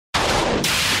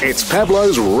It's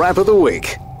Pablo's Rap of the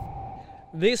Week.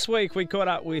 This week we caught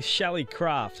up with Shelly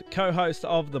Craft, co-host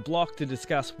of The Block, to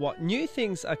discuss what new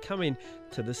things are coming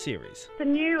to the series. The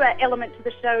new element to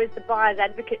the show is the buyer's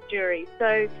advocate jury.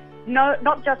 So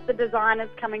not just the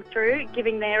designers coming through,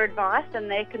 giving their advice and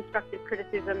their constructive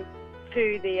criticism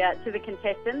to the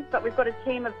contestants, but we've got a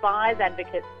team of buyer's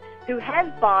advocates who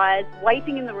have buyers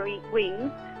waiting in the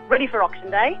wings, ready for auction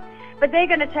day. But they're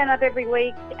going to turn up every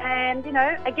week and,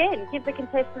 again, give the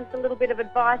contestants a little bit of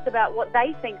advice about what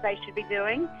they think they should be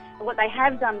doing, what they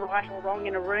have done right or wrong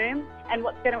in a room, and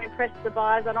what's going to impress the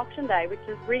buyers on auction day, which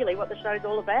is really what the show's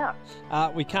all about.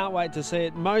 We can't wait to see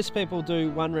it. Most people do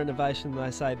one renovation and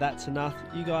they say that's enough.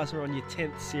 You guys are on your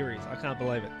 10th series. I can't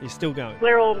believe it. You're still going.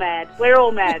 We're all mad. We're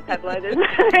all mad, Pablo.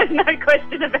 There's no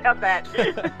question about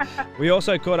that. We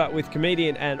also caught up with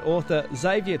comedian and author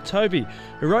Xavier Toby,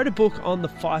 who wrote a book on the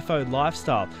FIFO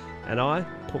lifestyle, and I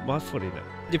put my foot in it.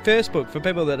 Your first book, for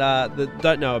people that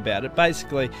don't know about it,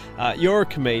 basically you're a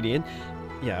comedian.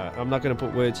 Yeah, I'm not going to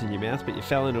put words in your mouth, but you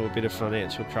fell into a bit of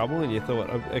financial trouble and you thought...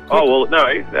 Oh, well, no,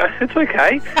 it's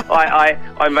okay.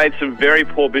 I made some very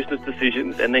poor business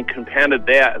decisions and then compounded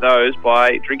those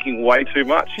by drinking way too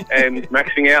much and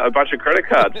maxing out a bunch of credit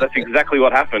cards. That's exactly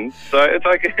what happened, so it's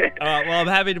okay. All right, well, I'm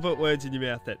happy to put words in your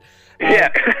mouth then. Yeah.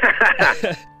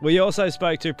 We also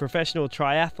spoke to professional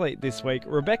triathlete this week,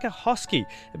 Rebecca Hoschke,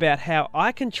 about how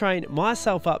I can train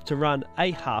myself up to run a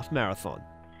half marathon.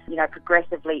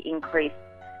 Progressively increase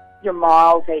your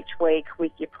miles each week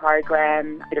with your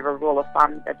program. A bit of a rule of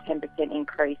thumb, a 10%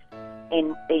 increase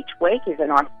in each week is a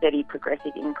nice steady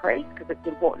progressive increase, because it's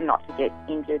important not to get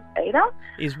injured either.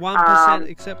 Is 1%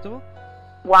 acceptable?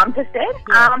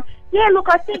 1%? Yeah, look,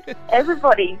 I think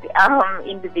everybody's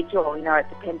individual. It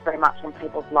depends very much on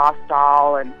people's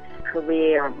lifestyle and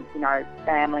career and,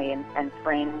 family and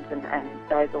friends and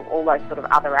all those sort of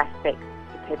other aspects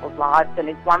to people's lives. And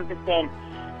if 1%,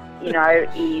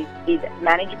 is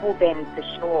manageable, then for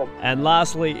sure. And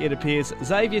lastly, it appears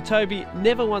Xavier Toby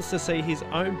never wants to see his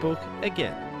own book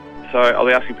again. So I'll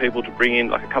be asking people to bring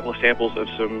in a couple of samples of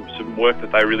some work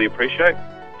that they really appreciate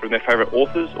from their favourite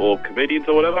authors or comedians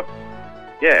or whatever.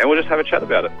 Yeah, and we'll just have a chat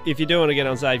about it. If you do want to get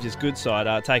on Xavier's good side,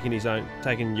 taking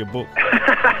your book.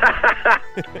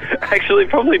 Actually,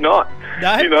 probably not.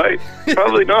 No?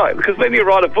 Probably not. Because when you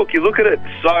write a book, you look at it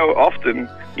so often,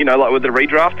 like with the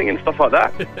redrafting and stuff like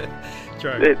that.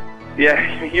 True.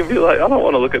 You'll be like, I don't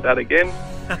want to look at that again.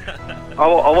 I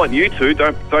want you to.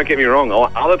 Don't get me wrong. I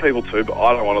want other people to, but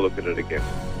I don't want to look at it again.